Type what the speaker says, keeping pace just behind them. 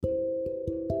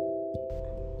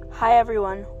Hi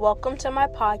everyone, welcome to my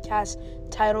podcast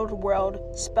titled World,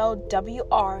 spelled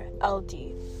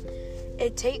W-R-L-D.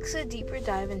 It takes a deeper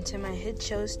dive into my hit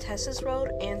shows Tessa's World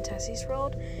and Tessie's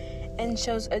World and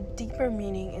shows a deeper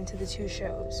meaning into the two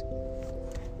shows.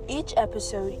 Each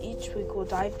episode each week will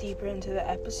dive deeper into the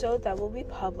episode that will be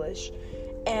published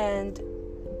and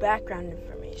background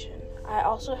information. I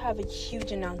also have a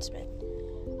huge announcement.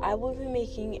 I will be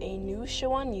making a new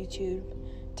show on YouTube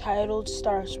titled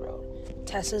Stars World,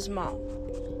 Tessa's Mom.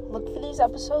 Look for these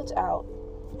episodes out,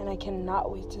 and I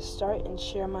cannot wait to start and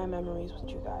share my memories with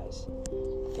you guys.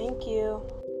 Thank you.